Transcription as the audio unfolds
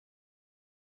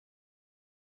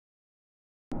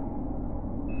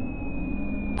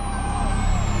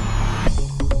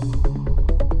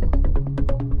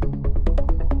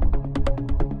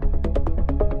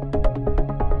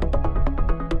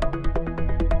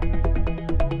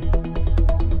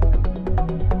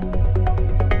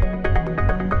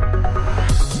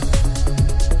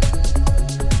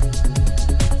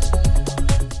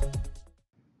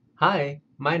Hi,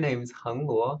 my name is Heng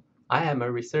Luo. I am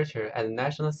a researcher at the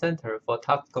National Center for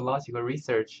Toxicological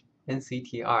Research,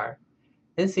 NCTR.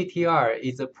 NCTR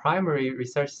is a primary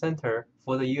research center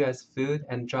for the U.S. Food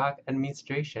and Drug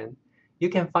Administration. You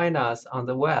can find us on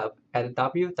the web at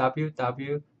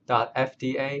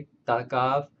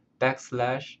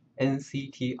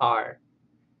www.fda.gov/NCTR.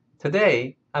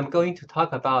 Today, I'm going to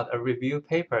talk about a review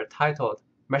paper titled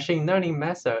Machine Learning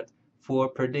Method for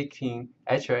Predicting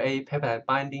HLA Peptide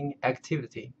Binding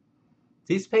Activity.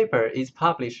 This paper is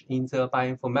published in the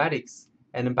Bioinformatics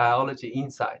and Biology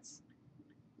Insights.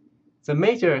 The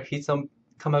major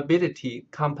histocompatibility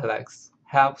complex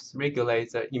helps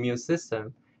regulate the immune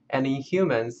system, and in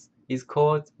humans is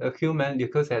called the human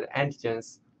leukocyte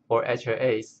antigens, or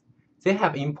HLAs. They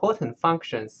have important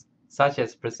functions, such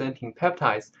as presenting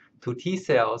peptides to T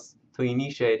cells to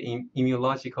initiate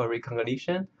immunological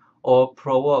recognition or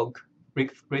provoke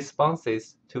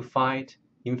responses to fight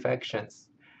infections.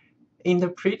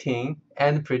 Interpreting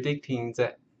and predicting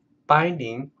the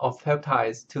binding of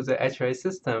peptides to the HLA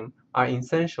system are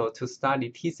essential to study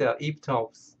T cell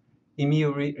epitopes,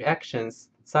 immune reactions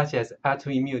such as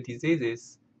autoimmune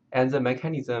diseases, and the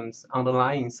mechanisms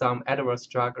underlying some adverse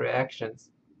drug reactions.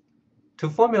 To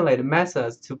formulate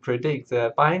methods to predict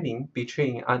the binding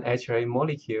between an HLA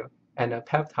molecule and a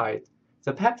peptide,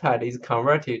 the peptide is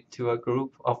converted to a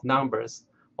group of numbers,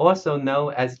 also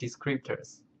known as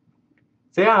descriptors.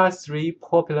 There are three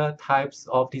popular types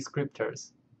of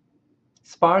descriptors: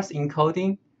 sparse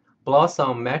encoding,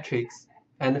 blossom matrix,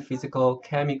 and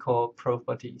physical-chemical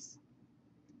properties.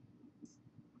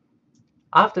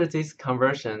 After this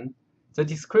conversion, the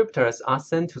descriptors are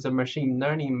sent to the machine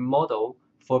learning model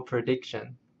for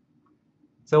prediction.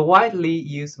 The widely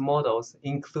used models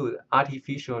include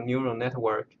artificial neural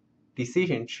network,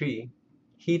 decision tree,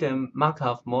 hidden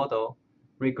Markov model,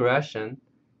 regression,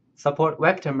 support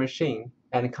vector machine,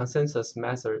 and consensus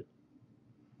method.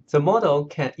 The model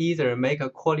can either make a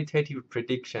qualitative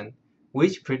prediction,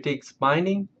 which predicts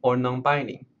binding or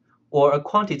non-binding, or a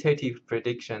quantitative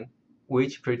prediction,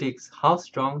 which predicts how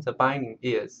strong the binding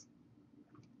is.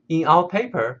 In our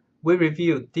paper, we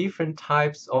reviewed different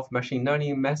types of machine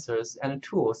learning methods and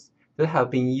tools that have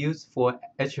been used for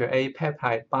HLA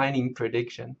peptide binding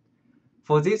prediction.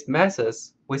 For these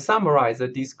methods, we summarize the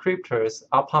descriptors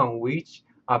upon which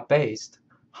are based,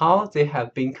 how they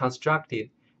have been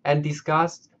constructed, and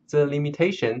discussed the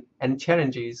limitations and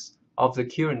challenges of the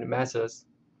current methods.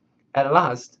 At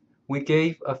last, we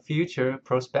gave a future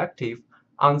perspective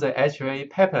on the HLA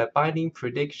peptide binding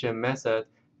prediction method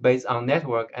based on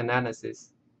network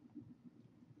analysis.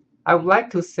 I would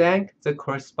like to thank the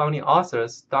corresponding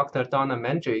authors, Dr. Donna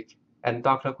Mandrick and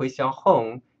Dr. Huixiao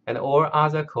Hong, and all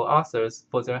other co-authors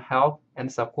for their help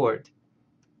and support.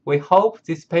 We hope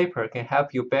this paper can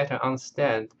help you better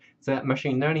understand the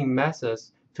machine learning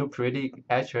methods to predict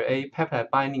HLA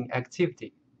peptide binding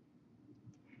activity.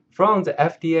 From the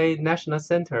FDA National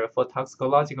Center for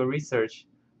Toxicological Research,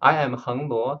 I am Heng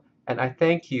Luo, and I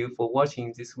thank you for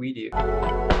watching this video.